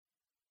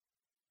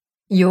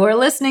You're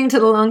listening to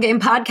the Long Game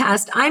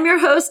Podcast. I'm your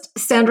host,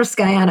 Sandra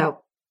Scaiano.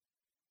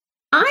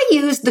 I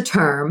use the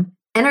term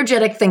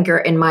energetic thinker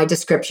in my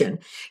description.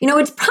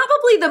 It's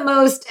probably the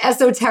most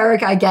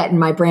esoteric I get in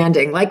my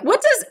branding. Like,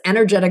 what does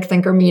energetic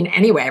thinker mean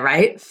anyway,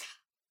 right?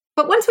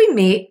 But once we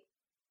meet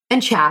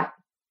and chat,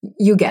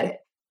 you get it.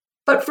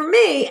 But for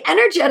me,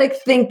 energetic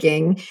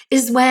thinking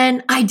is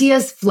when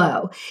ideas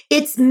flow.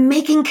 It's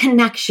making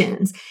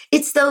connections.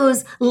 It's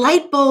those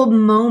light bulb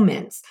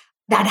moments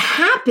that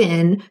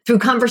happen through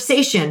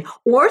conversation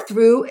or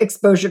through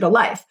exposure to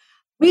life.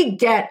 We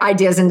get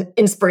ideas and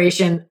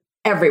inspiration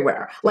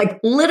everywhere.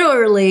 Like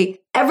literally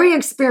every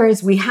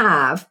experience we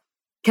have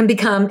can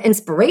become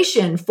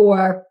inspiration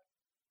for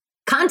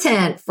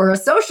content, for a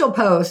social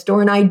post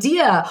or an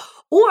idea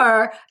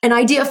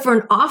for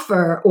an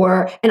offer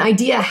or an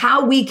idea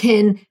how we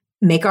can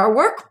make our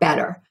work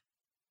better.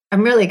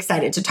 I'm really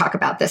excited to talk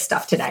about this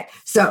stuff today.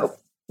 So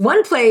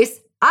one place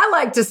I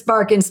like to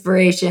spark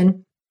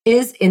inspiration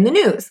is in the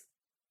news.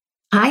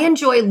 I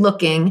enjoy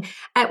looking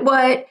at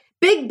what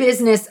big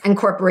business and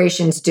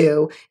corporations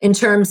do in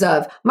terms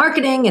of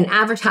marketing and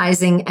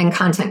advertising and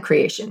content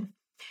creation.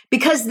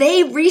 Because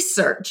they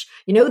research,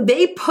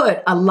 they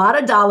put a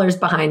lot of dollars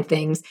behind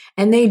things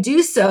and they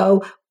do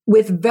so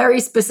with very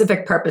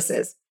specific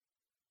purposes.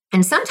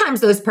 And sometimes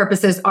those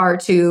purposes are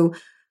to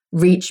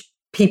reach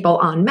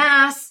people en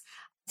masse.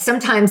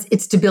 Sometimes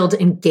it's to build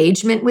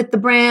engagement with the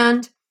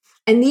brand.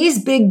 And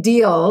these big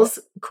deals,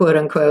 quote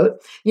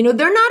unquote, they're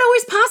not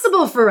always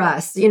possible for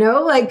us,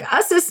 like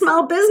us as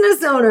small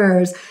business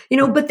owners,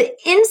 but the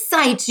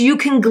insights you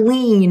can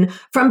glean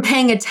from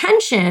paying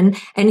attention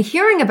and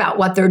hearing about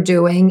what they're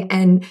doing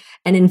and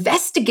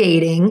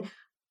investigating,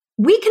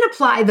 we can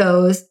apply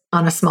those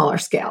on a smaller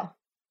scale.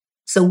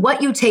 So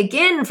what you take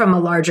in from a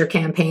larger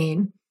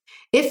campaign,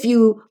 if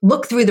you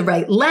look through the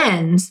right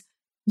lens,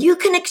 you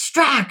can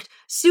extract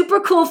super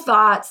cool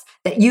thoughts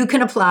that you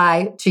can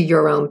apply to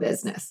your own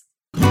business.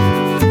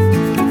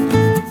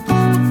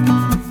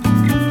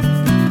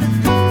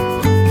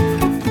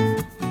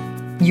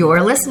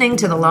 You're listening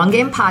to the Long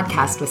Game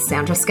Podcast with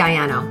Sandra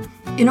Scaiano.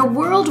 In a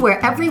world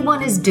where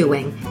everyone is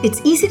doing, it's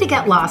easy to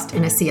get lost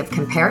in a sea of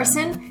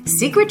comparison,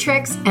 secret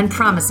tricks, and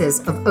promises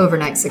of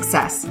overnight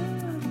success.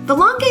 The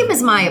long game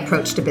is my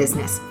approach to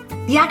business,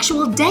 the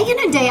actual day in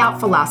and day out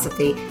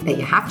philosophy that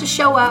you have to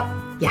show up,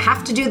 you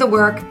have to do the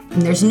work,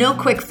 and there's no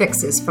quick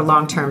fixes for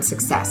long-term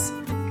success.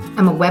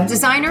 I'm a web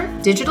designer,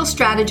 digital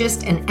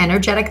strategist, and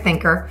energetic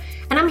thinker,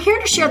 and I'm here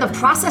to share the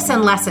process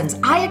and lessons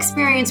I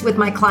experience with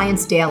my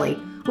clients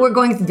daily who are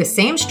going through the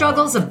same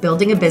struggles of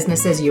building a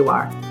business as you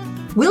are.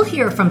 We'll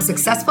hear from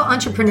successful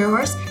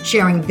entrepreneurs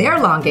sharing their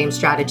long game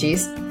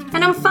strategies,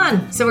 and I'm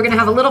fun, so we're going to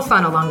have a little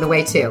fun along the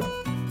way too.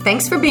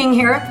 Thanks for being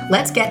here.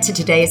 Let's get to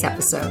today's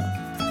episode.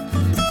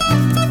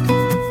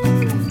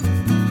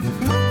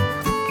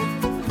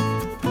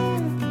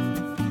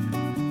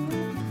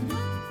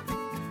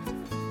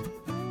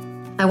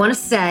 I want to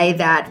say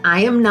that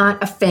I am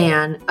not a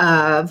fan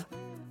of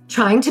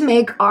trying to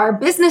make our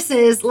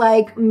businesses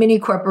like mini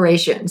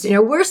corporations.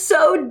 We're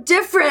so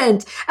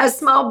different as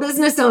small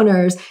business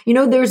owners.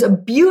 There's a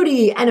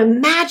beauty and a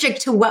magic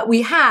to what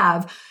we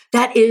have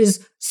that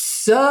is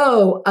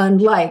so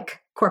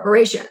unlike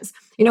corporations.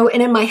 And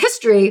in my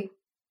history,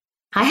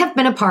 I have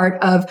been a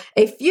part of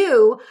a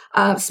few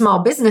small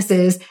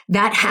businesses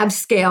that have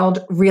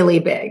scaled really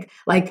big,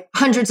 like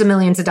hundreds of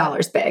millions of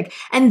dollars big.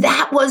 And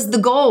that was the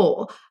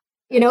goal.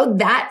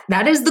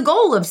 That is the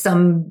goal of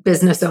some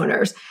business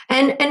owners.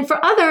 And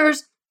for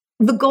others,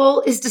 the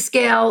goal is to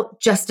scale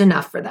just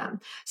enough for them.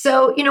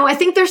 So, I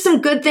think there's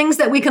some good things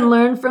that we can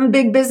learn from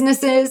big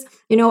businesses.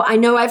 I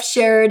know I've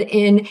shared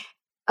in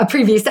a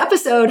previous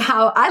episode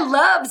how I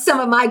love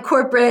some of my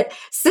corporate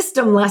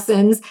system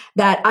lessons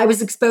that I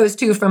was exposed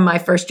to from my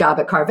first job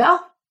at Carvel.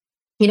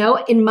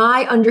 In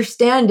my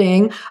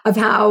understanding of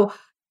how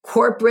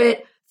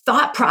corporate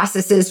thought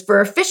processes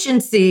for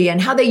efficiency and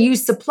how they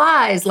use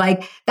supplies,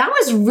 like that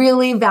was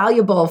really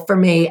valuable for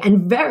me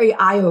and very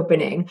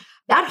eye-opening.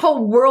 That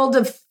whole world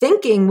of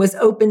thinking was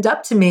opened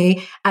up to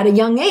me at a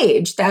young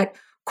age, that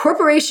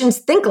corporations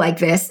think like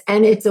this,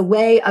 and it's a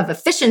way of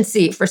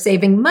efficiency for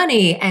saving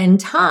money and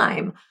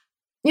time,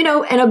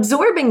 and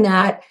absorbing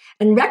that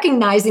and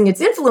recognizing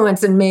its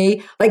influence in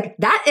me, like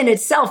that in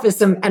itself is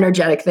some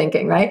energetic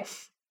thinking, right?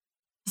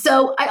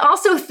 So I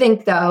also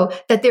think, though,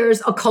 that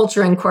there's a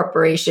culture in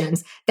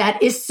corporations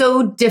that is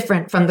so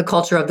different from the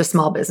culture of the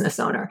small business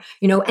owner,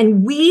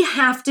 and we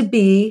have to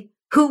be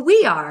who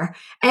we are.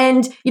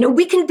 And,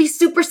 we can be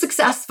super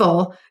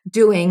successful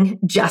doing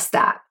just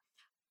that.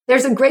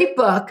 There's a great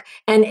book,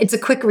 and it's a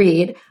quick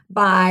read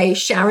by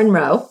Sharon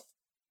Rowe.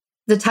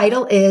 The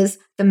title is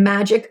The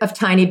Magic of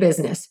Tiny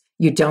Business.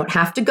 You don't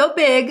have to go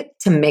big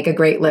to make a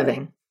great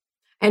living.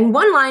 And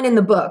one line in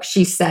the book,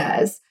 she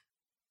says,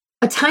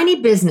 a tiny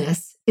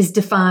business is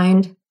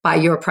defined by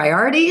your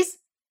priorities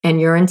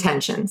and your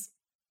intentions.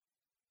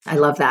 I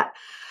love that.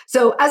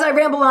 So as I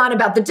ramble on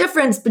about the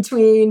difference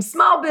between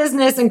small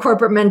business and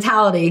corporate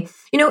mentality,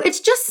 it's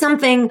just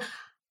something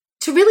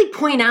to really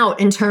point out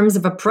in terms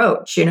of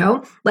approach,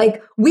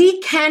 like we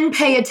can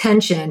pay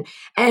attention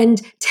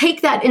and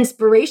take that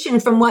inspiration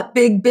from what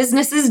big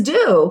businesses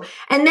do.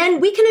 And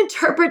then we can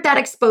interpret that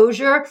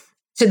exposure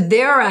to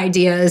their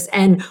ideas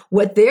and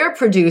what they're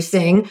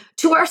producing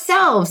to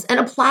ourselves and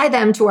apply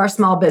them to our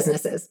small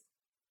businesses.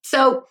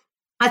 So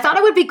I thought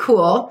it would be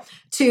cool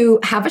to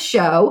have a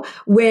show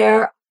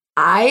where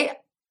I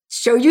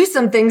show you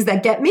some things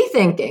that get me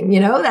thinking,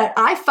 that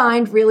I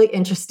find really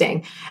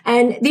interesting.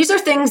 And these are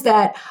things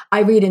that I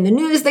read in the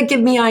news that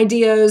give me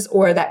ideas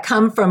or that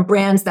come from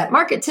brands that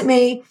market to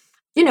me.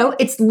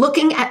 It's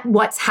looking at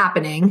what's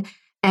happening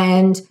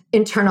and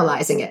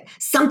internalizing it.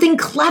 Something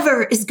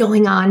clever is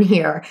going on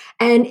here.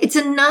 And it's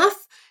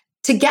enough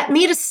to get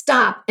me to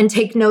stop and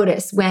take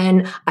notice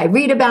when I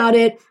read about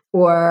it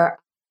or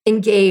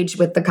engage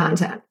with the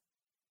content.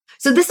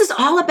 So this is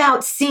all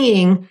about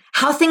seeing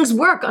how things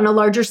work on a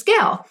larger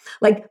scale,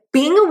 like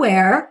being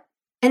aware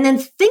and then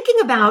thinking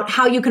about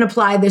how you can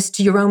apply this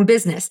to your own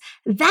business.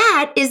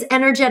 That is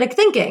energetic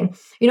thinking,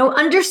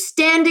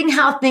 understanding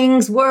how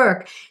things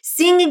work,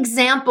 seeing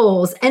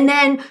examples, and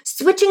then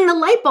switching the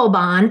light bulb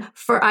on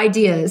for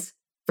ideas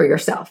for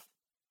yourself.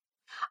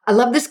 I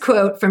love this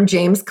quote from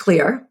James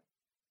Clear.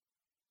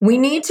 We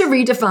need to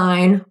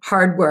redefine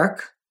hard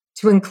work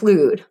to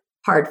include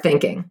hard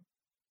thinking.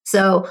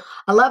 So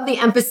I love the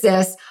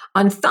emphasis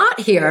on thought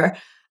here,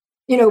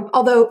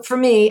 although for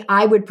me,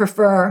 I would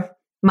prefer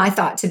my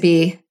thought to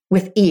be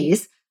with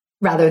ease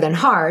rather than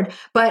hard,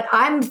 but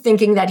I'm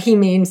thinking that he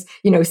means,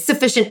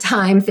 sufficient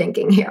time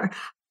thinking here.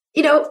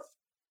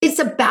 It's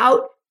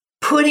about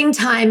putting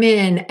time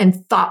in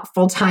and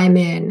thoughtful time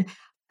in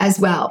as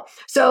well.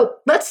 So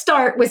let's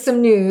start with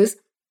some news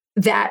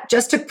that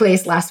just took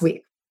place last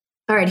week.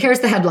 All right, here's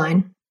the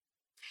headline.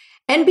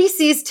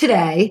 NBC's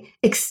Today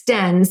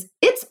extends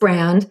its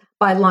brand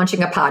by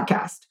launching a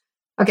podcast.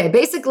 Okay,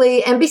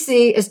 basically,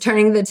 NBC is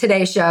turning the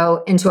Today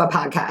Show into a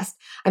podcast.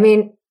 I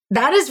mean,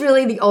 that is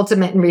really the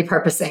ultimate in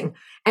repurposing.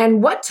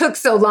 And what took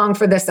so long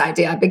for this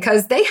idea?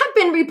 Because they have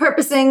been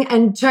repurposing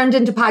and turned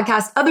into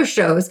podcasts other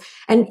shows.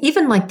 And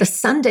even like the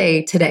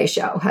Sunday Today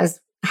Show has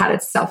had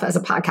itself as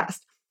a podcast.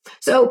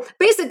 So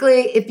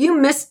basically, if you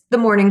missed the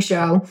morning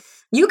show,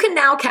 you can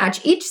now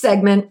catch each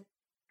segment,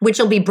 which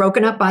will be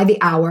broken up by the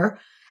hour,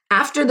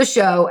 after the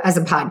show as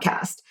a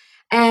podcast.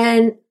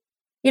 And,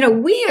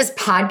 we as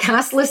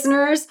podcast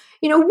listeners,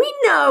 we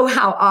know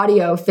how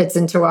audio fits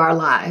into our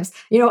lives.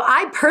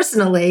 I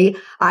personally,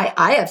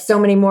 I have so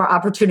many more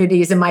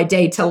opportunities in my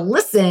day to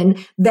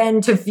listen than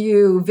to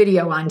view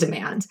video on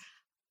demand.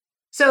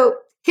 So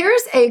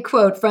here's a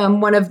quote from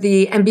one of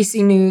the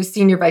NBC News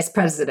senior vice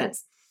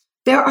presidents.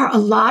 There are a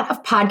lot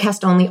of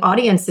podcast-only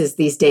audiences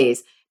these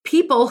days,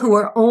 people who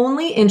are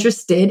only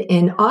interested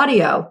in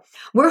audio.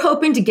 We're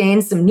hoping to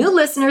gain some new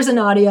listeners in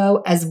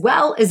audio as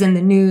well as in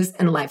the news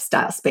and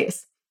lifestyle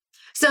space.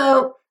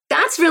 So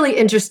that's really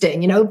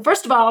interesting.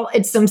 First of all,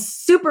 it's some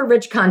super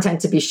rich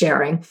content to be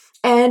sharing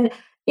and,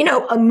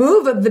 a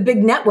move of the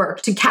big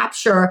network to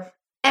capture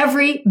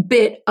every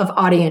bit of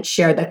audience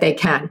share that they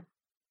can.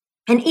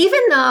 And even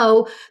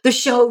though the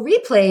show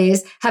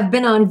replays have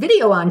been on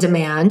video on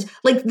demand,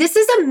 this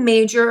is a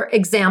major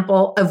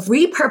example of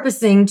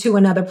repurposing to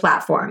another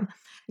platform.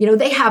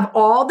 They have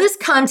all this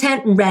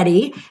content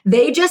ready.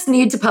 They just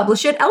need to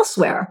publish it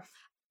elsewhere.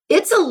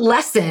 It's a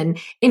lesson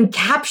in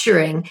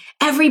capturing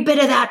every bit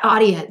of that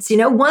audience,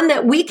 one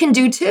that we can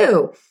do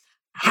too.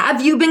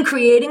 Have you been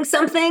creating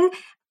something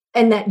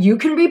and that you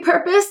can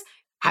repurpose?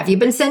 Have you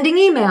been sending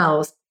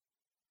emails?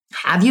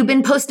 Have you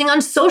been posting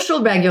on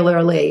social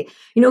regularly?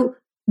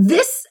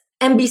 This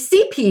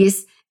NBC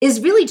piece is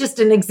really just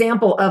an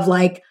example of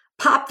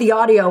pop the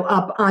audio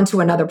up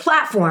onto another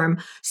platform.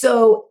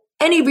 So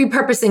any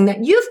repurposing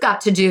that you've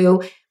got to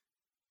do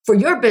for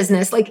your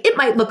business, it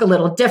might look a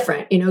little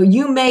different.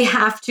 You may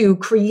have to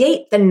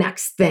create the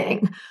next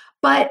thing,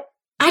 but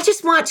I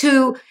just want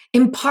to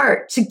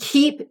impart to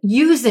keep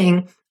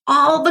using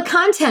all the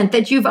content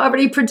that you've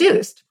already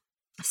produced.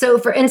 So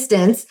for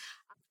instance,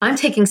 I'm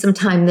taking some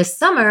time this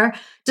summer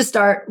to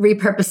start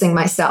repurposing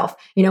myself,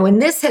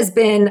 and this has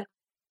been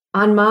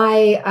on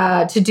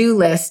my to-do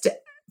list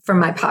for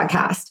my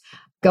podcast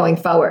going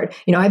forward.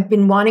 I've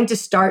been wanting to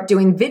start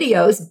doing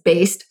videos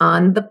based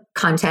on the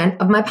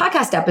content of my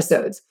podcast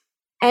episodes.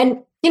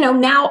 And,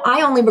 now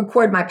I only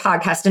record my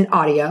podcast in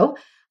audio,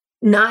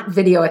 not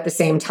video at the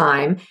same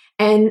time.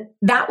 And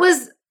that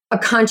was a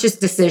conscious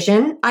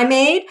decision I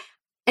made.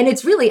 And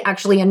it's really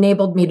actually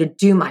enabled me to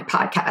do my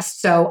podcast.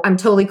 So I'm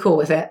totally cool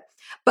with it.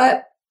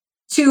 But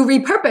to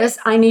repurpose,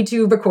 I need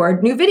to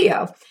record new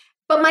video.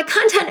 But my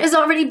content is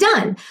already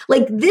done.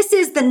 This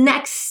is the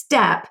next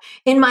step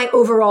in my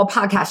overall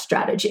podcast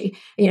strategy,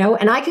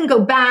 and I can go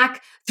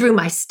back through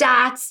my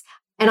stats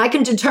and I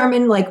can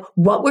determine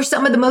what were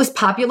some of the most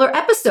popular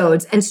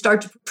episodes and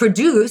start to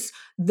produce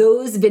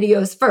those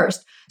videos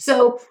first.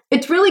 So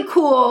it's really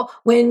cool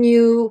when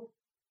you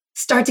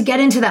start to get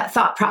into that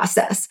thought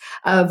process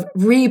of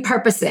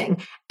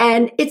repurposing,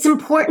 and it's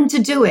important to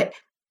do it.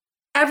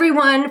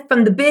 Everyone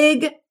from the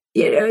big,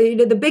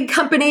 the big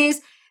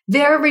companies,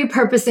 they're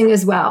repurposing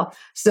as well.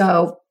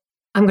 So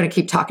I'm going to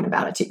keep talking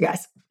about it to you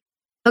guys.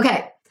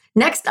 Okay,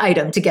 next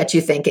item to get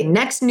you thinking.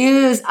 Next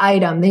news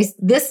item.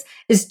 This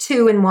is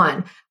 2 in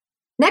 1.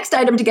 Next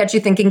item to get you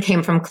thinking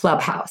came from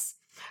Clubhouse.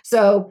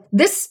 So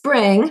this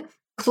spring,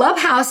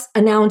 Clubhouse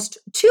announced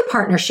 2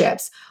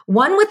 partnerships,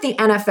 one with the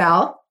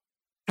NFL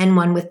and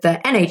one with the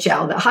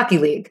NHL, the Hockey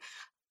League.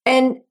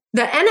 And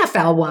the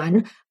NFL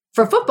one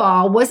for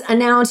football was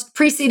announced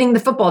preceding the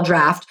football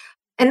draft.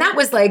 And that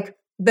was like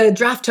the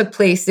draft took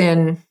place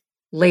in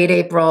late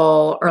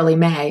April, early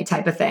May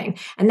type of thing.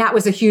 And that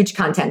was a huge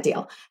content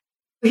deal.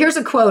 Here's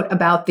a quote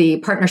about the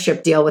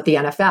partnership deal with the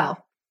NFL.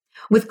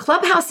 With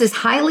Clubhouse's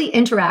highly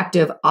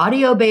interactive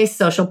audio-based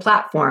social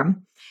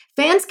platform,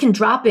 fans can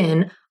drop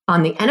in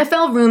on the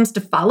NFL rooms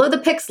to follow the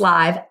picks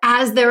live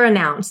as they're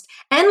announced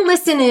and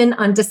listen in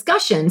on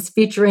discussions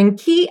featuring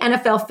key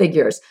NFL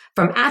figures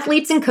from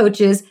athletes and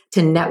coaches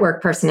to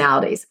network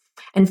personalities.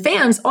 And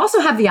fans also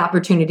have the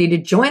opportunity to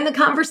join the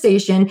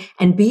conversation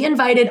and be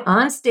invited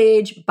on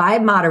stage by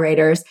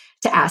moderators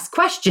to ask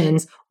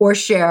questions or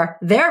share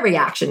their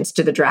reactions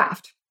to the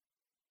draft.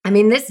 I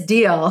mean, this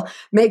deal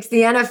makes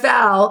the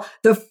NFL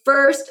the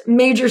first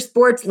major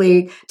sports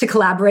league to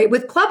collaborate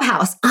with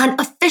Clubhouse on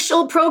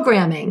official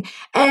programming.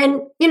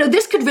 And,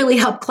 this could really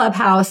help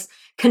Clubhouse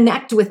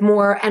connect with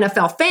more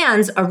NFL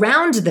fans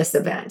around this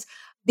event.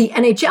 The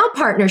NHL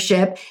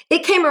partnership,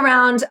 it came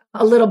around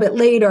a little bit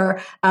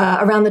later,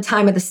 around the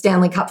time of the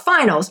Stanley Cup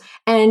Finals.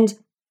 And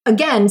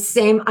again,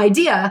 same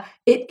idea.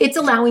 It's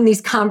allowing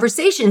these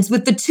conversations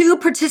with the 2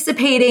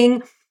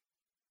 participating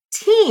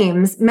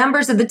teams,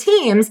 members of the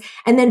teams,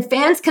 and then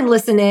fans can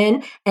listen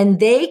in and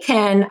they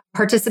can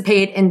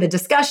participate in the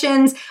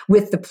discussions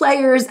with the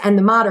players and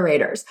the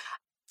moderators.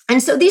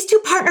 And so these 2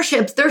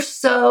 partnerships, they're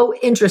so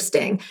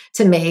interesting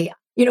to me.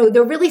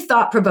 They're really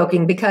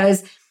thought-provoking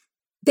because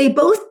they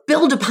both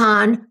build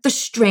upon the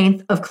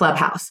strength of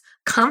Clubhouse,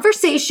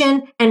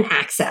 conversation and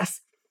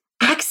access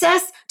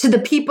to the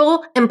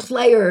people and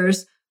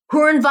players who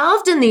are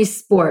involved in these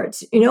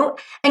sports,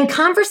 and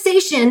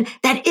conversation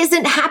that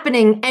isn't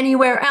happening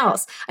anywhere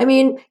else. I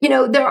mean,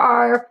 there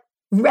are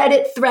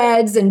Reddit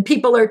threads and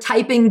people are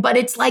typing, but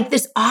it's like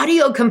this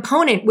audio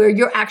component where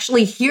you're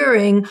actually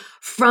hearing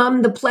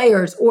from the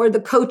players or the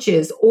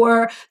coaches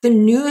or the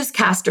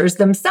newscasters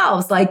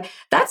themselves. Like,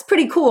 that's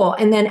pretty cool.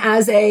 And then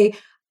as a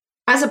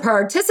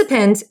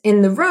participant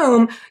in the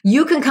room,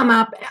 you can come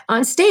up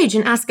on stage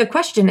and ask a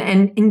question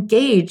and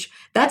engage.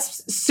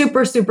 That's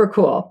super, super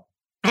cool.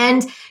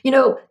 And,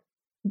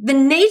 the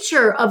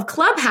nature of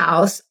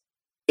Clubhouse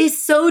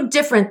is so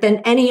different than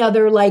any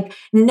other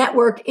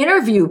network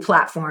interview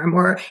platform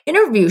or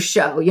interview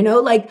show.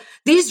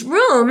 These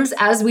rooms,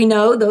 as we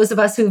know, those of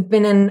us who've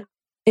been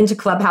into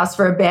Clubhouse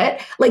for a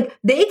bit,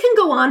 they can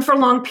go on for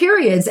long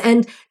periods.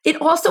 And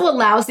it also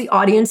allows the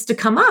audience to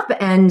come up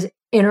and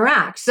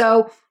interact.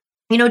 So,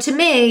 to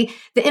me,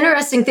 the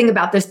interesting thing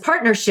about this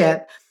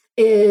partnership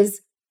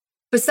is,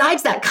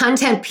 besides that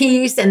content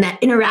piece and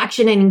that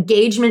interaction and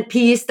engagement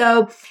piece,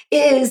 though,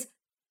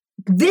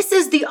 this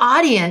is the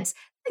audience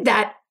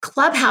that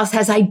Clubhouse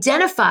has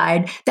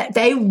identified that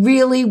they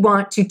really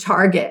want to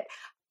target.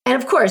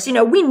 And of course,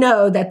 we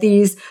know that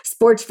these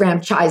sports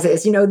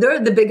franchises, they're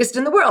the biggest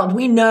in the world.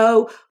 We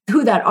know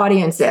who that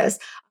audience is.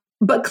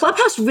 But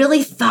Clubhouse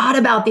really thought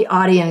about the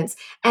audience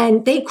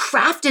and they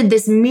crafted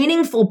this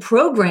meaningful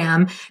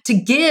program to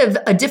give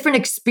a different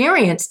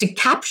experience to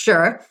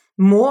capture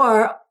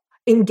more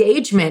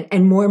engagement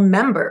and more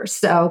members.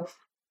 So,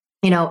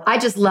 I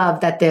just love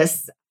that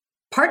this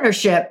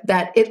partnership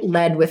that it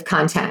led with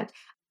content.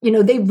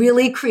 They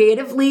really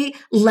creatively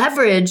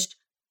leveraged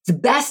the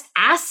best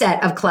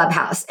asset of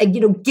Clubhouse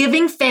and,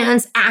 giving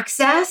fans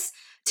access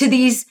to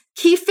these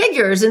key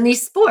figures in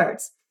these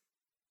sports.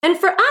 And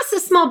for us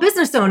as small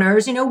business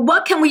owners,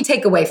 what can we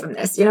take away from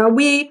this?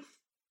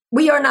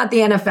 We are not the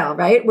NFL,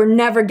 right? we're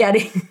not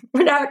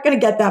going to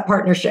get that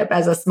partnership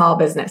as a small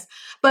business,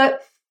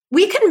 but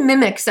we can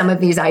mimic some of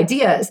these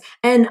ideas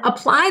and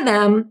apply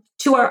them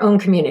to our own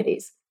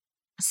communities.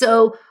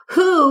 So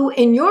who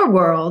in your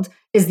world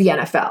is the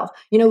NFL?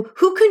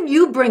 Who can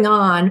you bring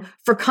on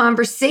for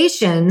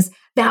conversations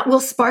that will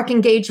spark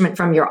engagement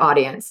from your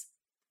audience?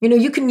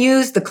 You can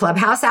use the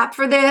Clubhouse app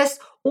for this,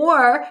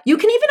 or you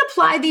can even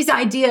apply these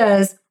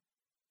ideas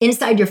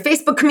inside your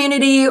Facebook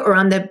community or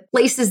on the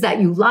places that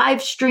you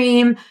live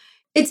stream.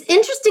 It's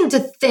interesting to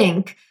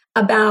think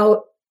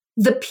about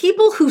the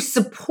people who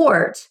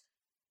support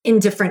in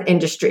different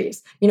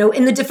industries,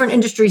 in the different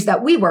industries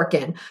that we work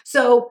in.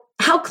 So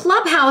how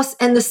Clubhouse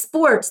and the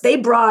sports, they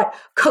brought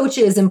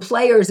coaches and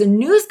players and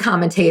news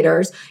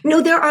commentators.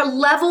 There are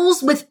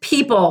levels with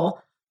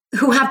people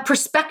who have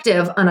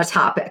perspective on a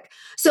topic.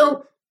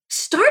 So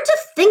start to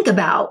think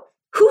about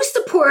who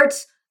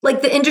supports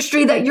the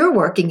industry that you're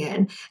working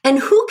in and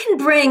who can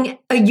bring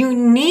a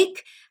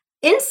unique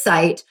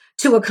insight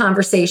to a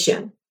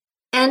conversation.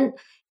 And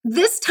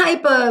this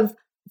type of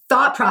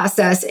thought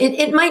process,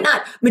 it might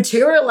not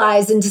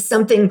materialize into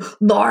something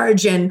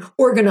large and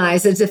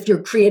organized as if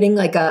you're creating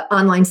like an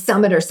online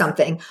summit or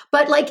something.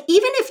 But like,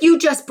 even if you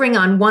just bring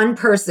on one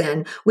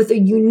person with a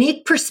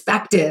unique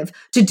perspective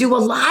to do a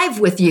live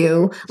with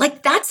you,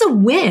 like that's a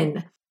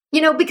win,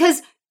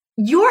 because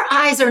your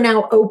eyes are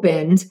now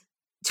opened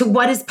to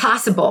what is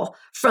possible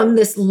from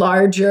this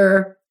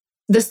larger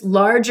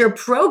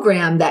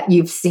program that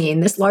you've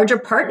seen, this larger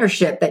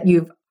partnership that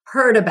you've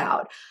heard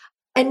about.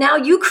 And now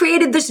you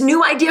created this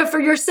new idea for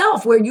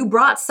yourself where you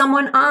brought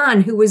someone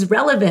on who was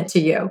relevant to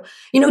you.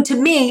 To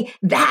me,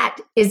 that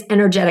is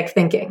energetic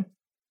thinking.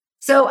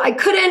 So I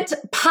couldn't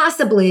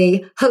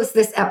possibly host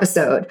this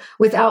episode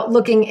without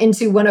looking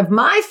into one of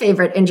my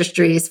favorite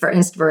industries for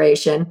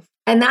inspiration,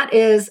 and that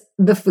is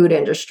the food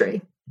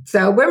industry.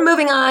 So we're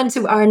moving on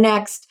to our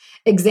next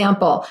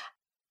example.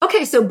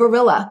 Okay, so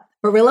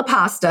Barilla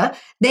Pasta,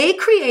 they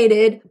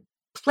created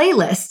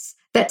playlists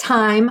that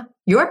time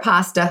your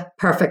pasta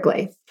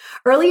perfectly.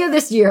 Earlier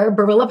this year,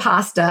 Barilla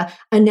Pasta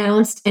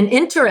announced an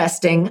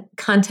interesting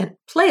content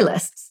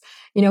playlists.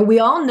 We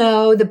all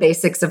know the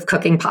basics of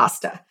cooking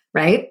pasta,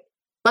 right?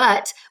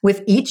 But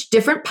with each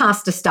different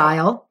pasta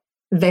style,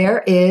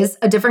 there is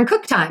a different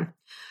cook time.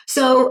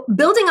 So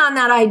building on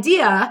that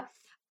idea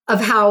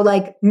of how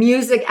like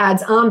music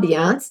adds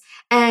ambiance,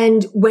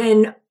 and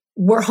when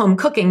we're home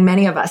cooking,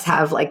 many of us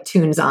have like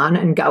tunes on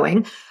and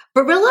going,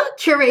 Barilla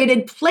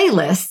curated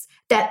playlists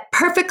that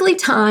perfectly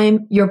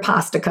time your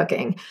pasta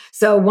cooking.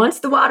 So once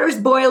the water's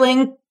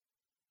boiling,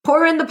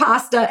 pour in the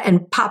pasta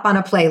and pop on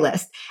a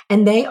playlist.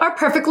 And they are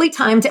perfectly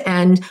timed to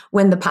end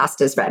when the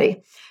pasta's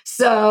ready.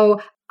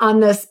 So on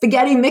the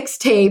spaghetti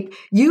mixtape,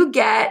 you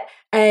get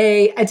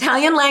a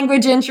Italian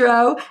language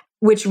intro,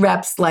 which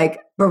reps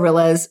like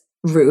Barilla's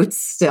roots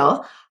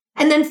still.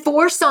 And then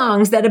 4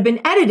 songs that have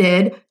been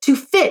edited to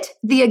fit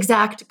the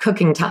exact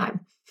cooking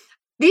time.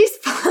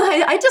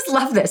 I just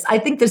love this. I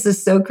think this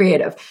is so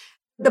creative.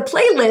 The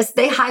playlist,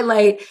 they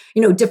highlight,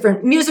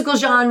 different musical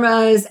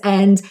genres,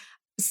 and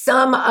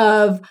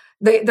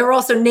they're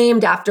also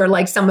named after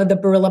like some of the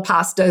Barilla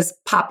Pasta's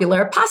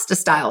popular pasta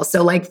styles.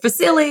 So like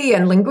fusilli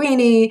and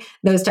linguine,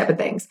 those type of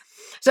things.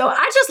 So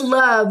I just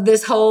love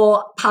this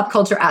whole pop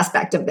culture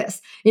aspect of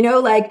this,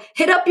 like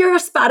hit up your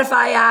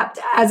Spotify app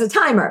as a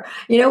timer,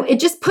 it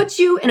just puts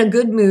you in a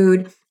good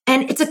mood,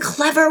 and it's a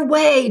clever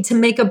way to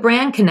make a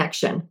brand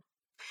connection.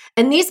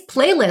 And these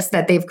playlists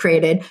that they've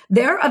created,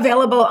 they're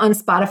available on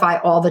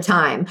Spotify all the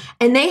time.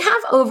 And they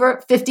have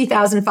over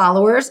 50,000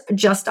 followers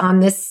just on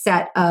this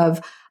set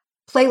of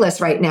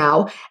playlists right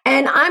now.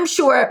 And I'm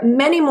sure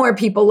many more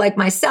people like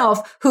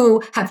myself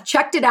who have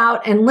checked it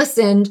out and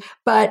listened,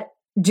 but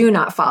do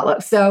not follow.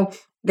 So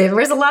there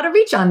is a lot of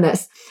reach on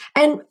this.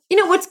 And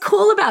what's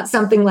cool about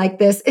something like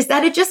this is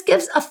that it just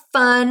gives a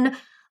fun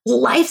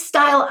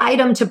lifestyle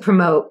item to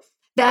promote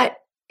that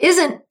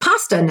isn't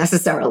pasta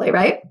necessarily,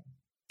 right?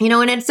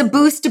 And it's a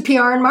boost to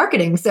PR and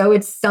marketing. So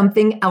it's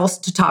something else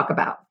to talk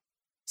about.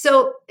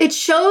 So it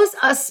shows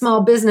us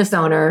small business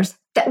owners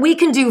that we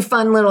can do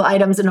fun little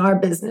items in our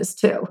business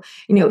too.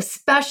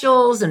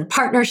 Specials and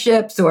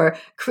partnerships or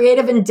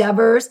creative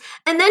endeavors,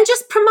 and then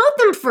just promote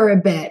them for a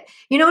bit.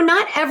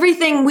 Not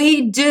everything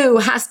we do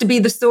has to be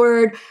the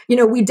sword,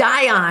 we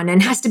die on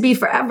and has to be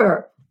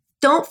forever.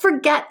 Don't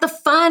forget the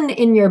fun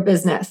in your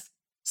business.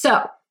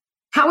 So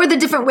how are the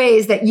different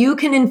ways that you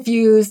can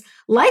infuse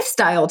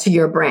lifestyle to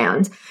your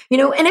brand?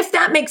 And if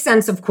that makes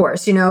sense, of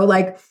course,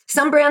 like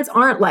some brands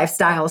aren't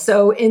lifestyle.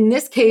 So in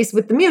this case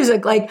with the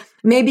music, like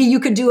maybe you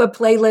could do a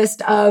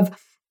playlist of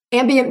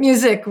ambient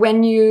music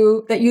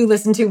that you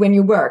listen to when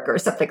you work or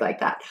something like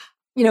that.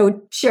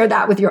 Share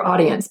that with your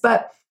audience.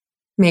 But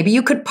maybe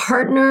you could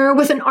partner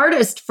with an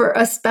artist for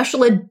a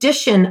special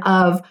edition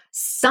of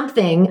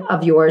something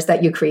of yours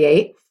that you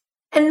create.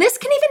 And this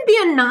can even be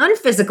a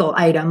non-physical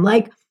item,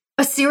 like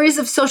a series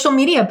of social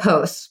media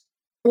posts,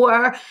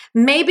 or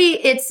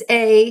maybe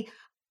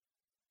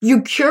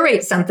you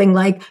curate something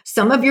like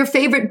some of your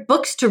favorite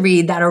books to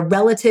read that are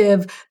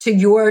relative to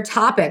your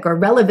topic or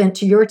relevant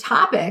to your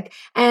topic.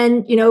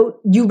 And,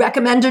 you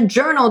recommend a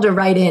journal to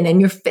write in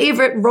and your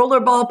favorite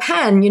rollerball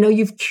pen.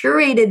 You've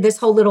curated this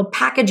whole little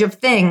package of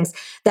things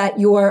that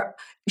you're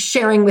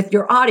sharing with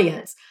your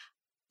audience.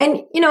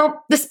 And,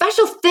 the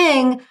special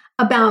thing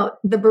about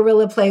the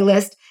Barilla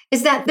playlist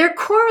is that they're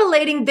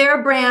correlating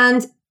their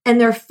brand and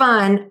their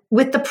fun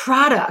with the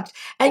product.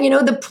 And,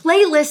 the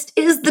playlist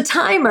is the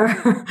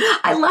timer.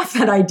 I love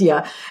that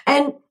idea.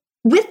 And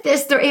with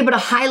this, they're able to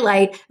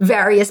highlight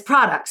various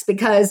products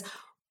because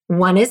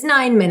one is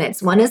 9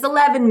 minutes, one is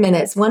 11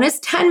 minutes, one is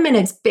 10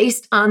 minutes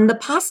based on the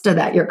pasta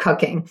that you're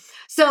cooking.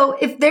 So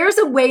if there's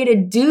a way to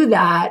do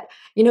that,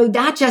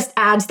 that just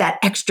adds that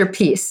extra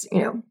piece,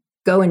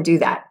 go and do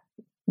that,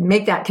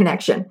 make that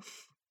connection.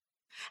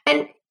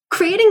 And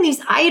creating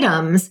these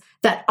items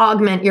that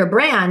augment your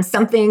brand,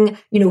 something,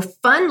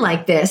 fun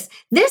like this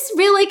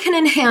really can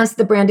enhance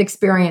the brand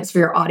experience for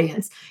your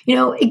audience.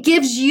 It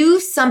gives you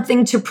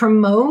something to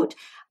promote,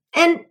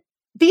 and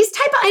these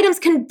type of items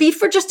can be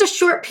for just a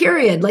short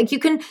period. Like you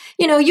can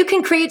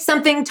create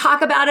something,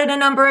 talk about it a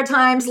number of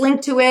times,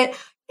 link to it.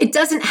 It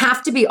doesn't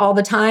have to be all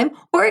the time,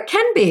 or it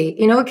can be,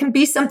 it can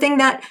be something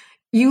that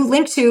you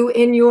link to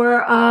in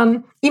your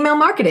email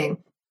marketing.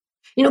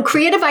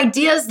 Creative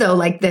ideas though,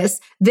 like this,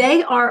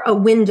 they are a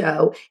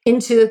window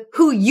into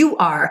who you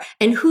are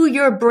and who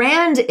your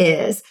brand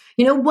is.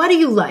 What do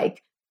you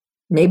like?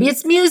 Maybe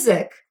it's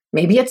music.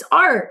 Maybe it's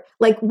art.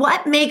 Like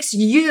what makes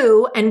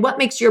you and what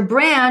makes your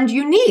brand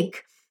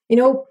unique?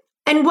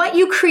 And what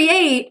you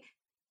create,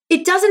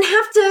 it doesn't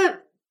have to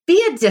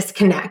be a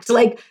disconnect.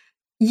 Like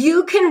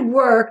you can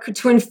work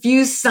to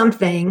infuse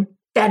something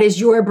that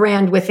is your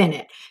brand within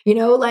it.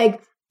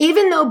 Like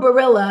even though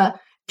Barilla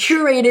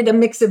curated a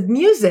mix of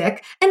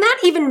music, and that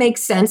even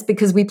makes sense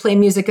because we play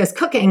music as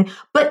cooking,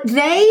 but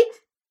they,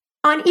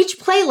 on each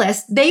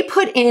playlist, they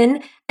put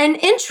in an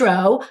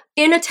intro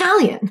in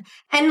Italian.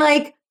 And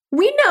like,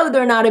 we know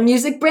they're not a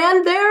music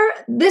brand,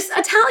 they're this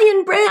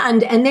Italian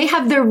brand, and they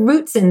have their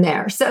roots in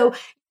there. So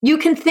you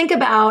can think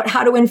about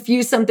how to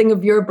infuse something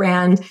of your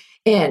brand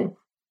in.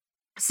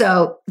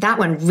 So that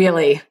one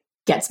really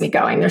gets me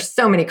going. There's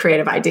so many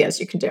creative ideas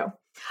you can do. All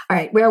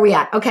right, where are we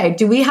at? Okay,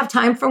 do we have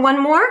time for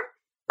one more?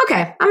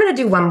 Okay, I'm going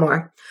to do one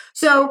more.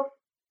 So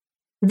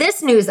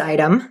this news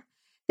item,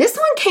 this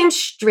one came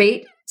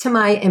straight to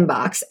my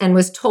inbox and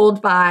was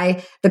told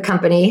by the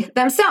company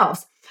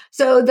themselves.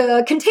 So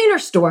the Container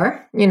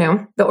Store,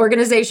 the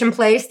organization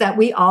place that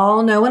we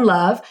all know and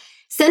love,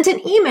 sent an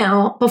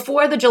email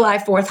before the July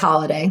 4th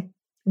holiday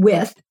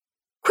with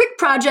quick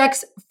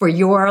projects for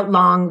your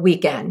long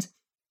weekend.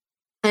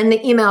 And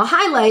the email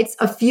highlights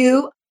a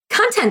few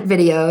content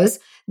videos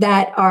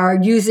that are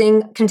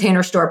using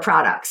Container Store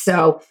products.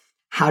 So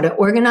how to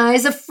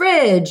organize a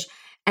fridge,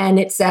 and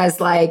it says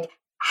like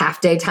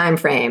half-day time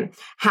frame.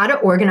 How to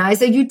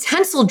organize a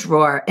utensil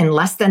drawer in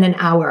less than an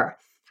hour.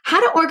 How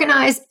to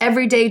organize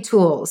everyday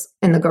tools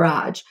in the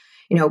garage.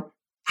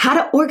 How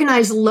to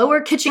organize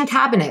lower kitchen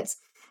cabinets.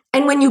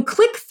 And when you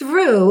click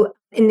through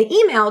in the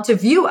email to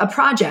view a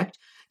project,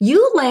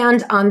 you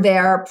land on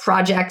their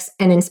projects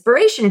and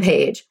inspiration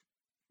page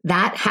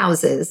that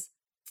houses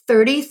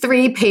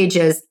 33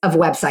 pages of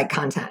website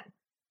content.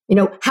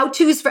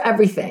 How-tos for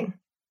everything.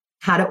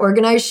 How to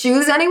organize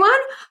shoes, anyone?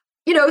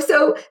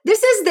 So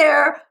this is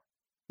their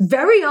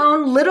very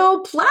own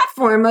little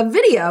platform of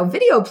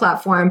video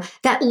platform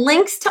that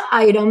links to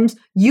items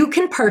you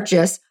can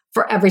purchase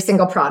for every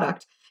single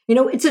product.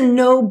 It's a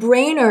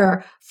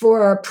no-brainer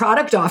for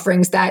product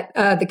offerings that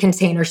the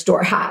Container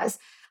Store has.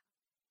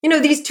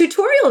 These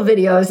tutorial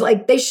videos,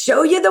 like they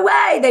show you the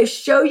way, they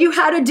show you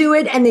how to do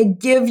it, and they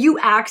give you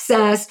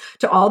access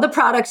to all the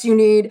products you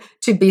need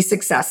to be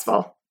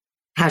successful.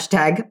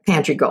 Hashtag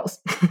pantry goals.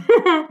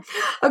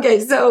 Okay,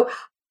 so,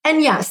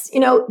 and yes,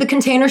 the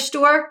Container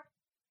Store,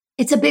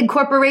 it's a big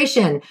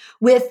corporation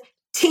with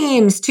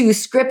teams to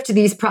script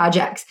these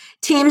projects,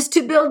 teams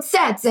to build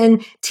sets,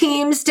 and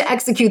teams to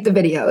execute the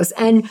videos.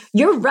 And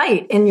you're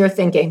right in your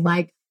thinking,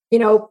 like,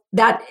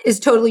 that is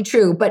totally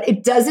true, but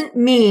it doesn't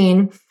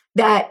mean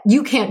that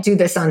you can't do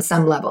this on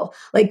some level.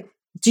 Like,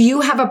 do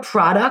you have a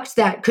product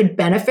that could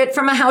benefit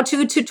from a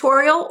how-to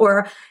tutorial?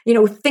 Or,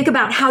 think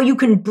about how you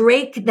can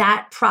break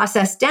that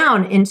process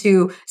down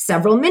into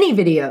several mini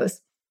videos.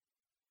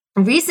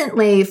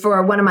 Recently,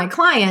 for one of my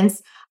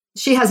clients,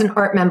 she has an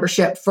art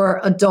membership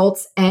for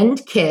adults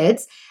and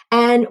kids.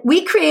 And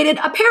we created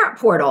a parent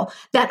portal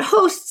that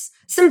hosts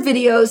some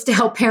videos to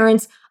help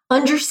parents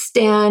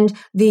understand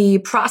the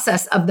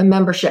process of the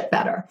membership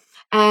better.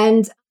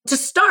 And to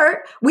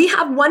start, we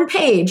have one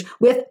page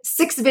with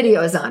 6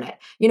 videos on it.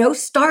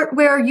 Start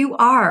where you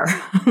are.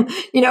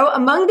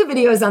 Among the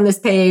videos on this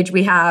page,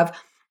 we have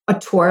a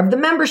tour of the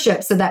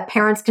membership so that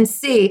parents can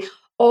see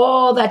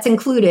all that's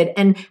included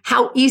and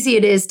how easy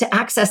it is to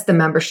access the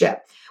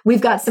membership.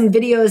 We've got some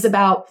videos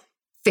about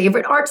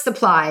favorite art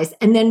supplies,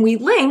 and then we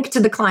link to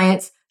the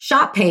client's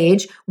shop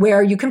page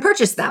where you can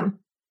purchase them.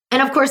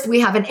 And of course,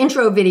 we have an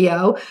intro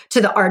video to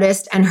the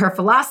artist and her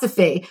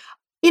philosophy.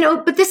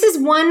 But this is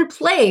one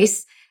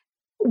place,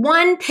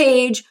 one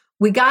page,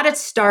 we got it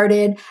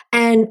started,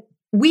 and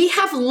we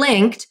have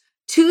linked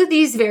to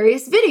these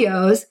various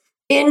videos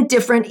in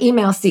different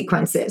email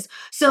sequences.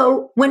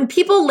 So when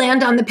people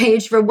land on the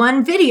page for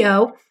one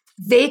video,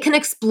 they can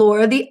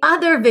explore the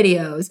other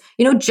videos,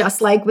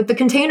 just like with the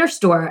Container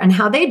Store and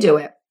how they do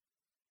it.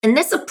 And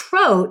this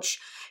approach,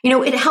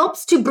 it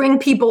helps to bring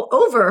people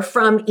over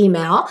from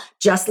email,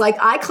 just like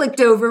I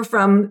clicked over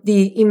from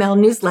the email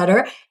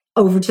newsletter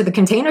over to the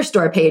Container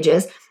Store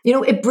pages.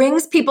 It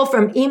brings people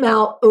from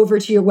email over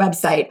to your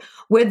website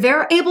where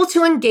they're able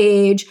to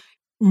engage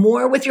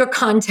more with your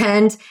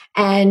content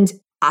and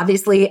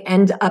obviously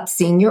end up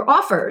seeing your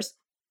offers.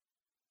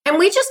 And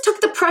we just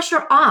took the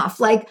pressure off.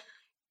 Like,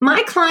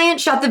 my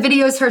client shot the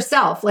videos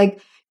herself. Like,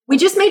 we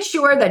just made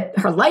sure that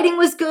her lighting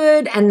was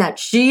good and that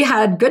she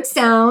had good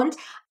sound.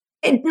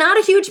 And not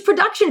a huge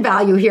production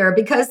value here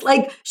because,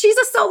 like, she's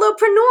a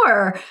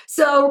solopreneur.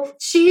 So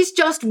she's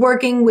just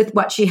working with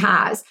what she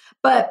has.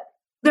 But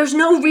there's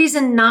no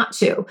reason not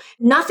to.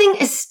 Nothing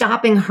is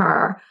stopping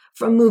her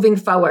from moving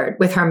forward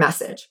with her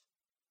message.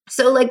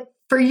 So like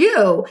for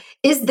you,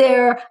 is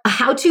there a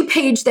how-to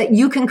page that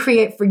you can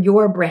create for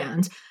your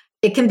brand?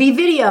 It can be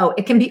video,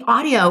 it can be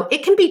audio,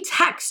 it can be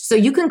text. So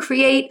you can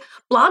create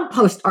blog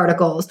post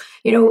articles,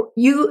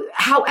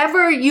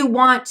 however you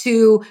want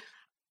to,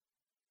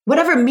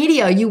 whatever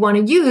media you want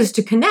to use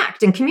to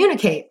connect and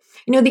communicate.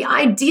 The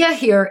idea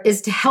here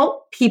is to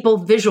help people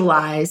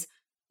visualize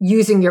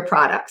using your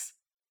products.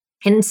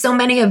 And so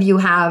many of you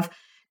have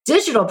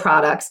digital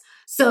products.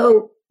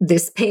 So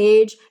this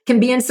page can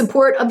be in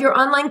support of your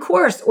online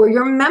course or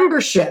your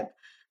membership.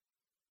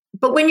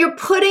 But when you're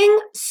putting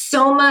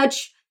so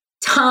much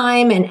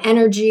time and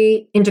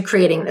energy into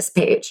creating this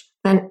page,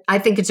 then I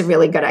think it's a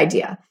really good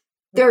idea.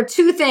 There are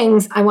two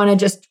things I want to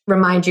just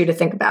remind you to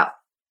think about.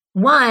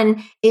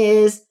 One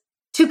is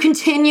to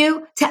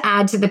continue to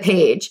add to the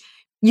page.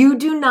 You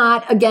do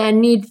not, again,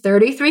 need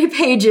 33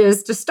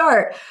 pages to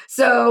start.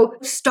 So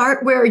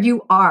start where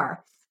you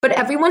are. But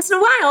every once in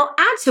a while,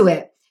 add to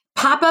it.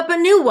 Pop up a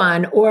new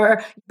one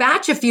or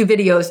batch a few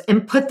videos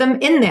and put them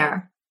in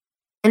there.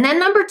 And then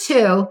number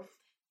two,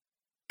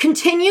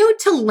 continue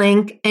to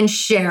link and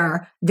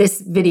share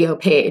this video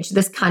page,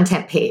 this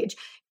content page.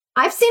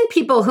 I've seen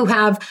people who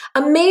have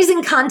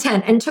amazing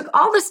content and took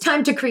all this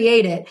time to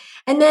create it,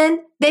 and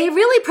then they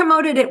really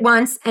promoted it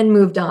once and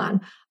moved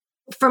on.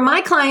 For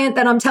my client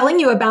that I'm telling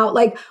you about,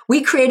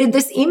 we created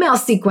this email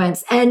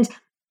sequence, and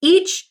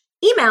each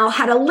email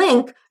had a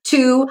link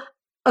to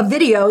a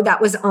video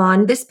that was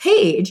on this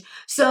page.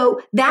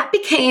 So that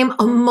became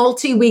a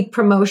multi-week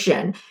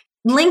promotion.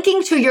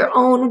 Linking to your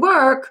own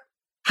work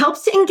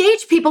helps to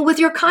engage people with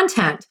your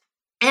content.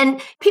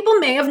 And people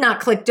may have not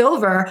clicked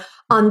over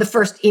on the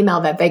first email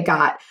that they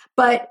got.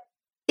 But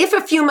if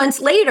a few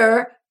months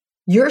later,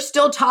 you're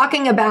still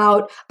talking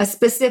about a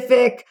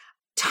specific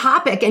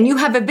topic and you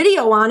have a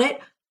video on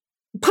it,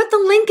 put the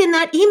link in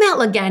that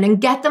email again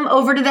and get them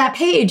over to that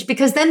page,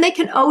 because then they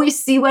can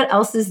always see what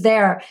else is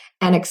there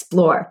and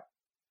explore.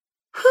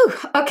 Whew.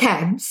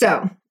 Okay,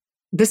 so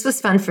this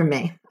was fun for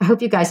me. I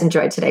hope you guys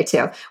enjoyed today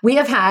too. We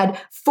have had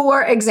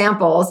 4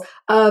 examples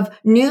of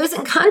news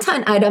and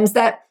content items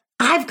that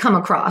I've come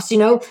across.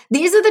 These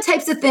are the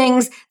types of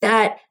things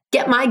that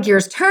get my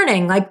gears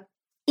turning. Like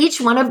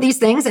each one of these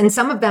things, and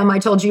some of them I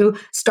told you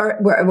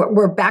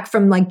we're back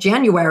from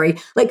January.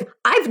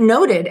 I've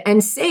noted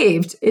and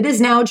saved. It is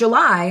now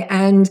July,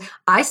 and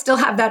I still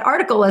have that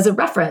article as a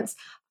reference.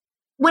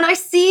 When I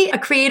see a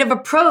creative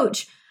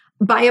approach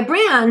by a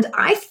brand,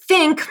 I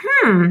think,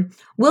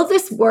 will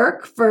this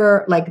work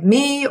for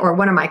me or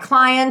one of my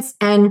clients?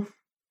 And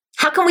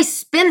how can we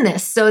spin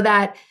this so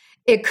that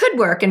it could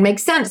work and make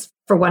sense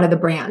for one of the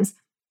brands?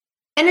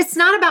 And it's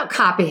not about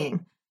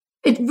copying.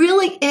 It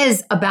really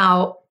is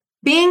about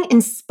being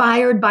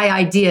inspired by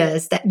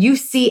ideas that you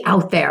see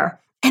out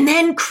there and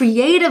then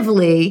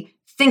creatively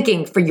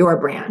thinking for your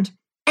brand,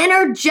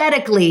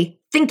 energetically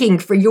thinking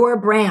for your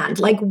brand.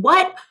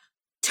 What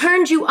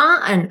turned you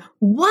on?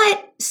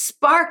 What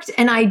sparked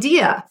an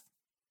idea?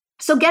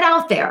 So get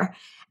out there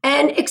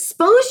and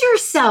expose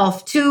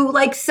yourself to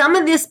some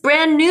of this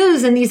brand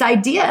news and these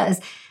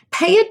ideas.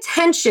 Pay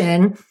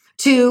attention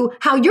to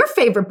how your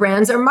favorite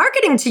brands are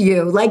marketing to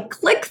you.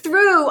 Click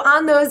through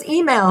on those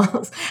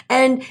emails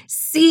and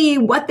see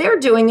what they're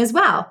doing as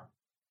well.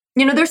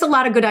 There's a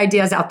lot of good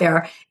ideas out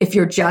there if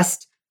you're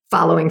just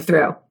following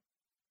through.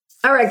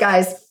 All right,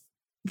 guys,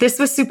 this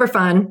was super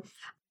fun.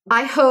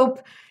 I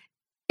hope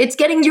it's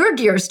getting your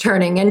gears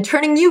turning and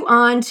turning you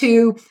on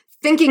to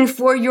thinking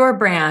for your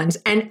brand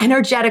and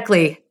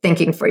energetically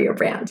thinking for your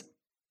brand.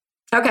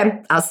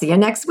 Okay, I'll see you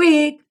next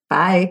week.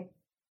 Bye.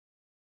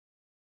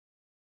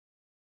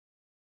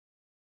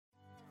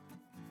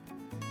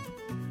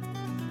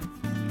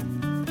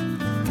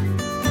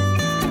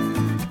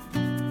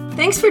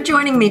 Thanks for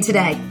joining me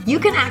today. You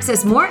can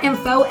access more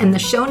info in the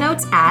show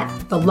notes at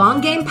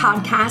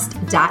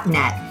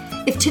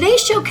thelonggamepodcast.net. If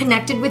today's show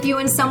connected with you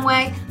in some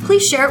way,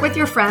 please share it with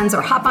your friends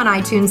or hop on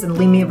iTunes and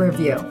leave me a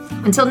review.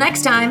 Until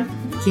next time,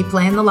 keep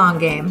playing the long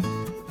game.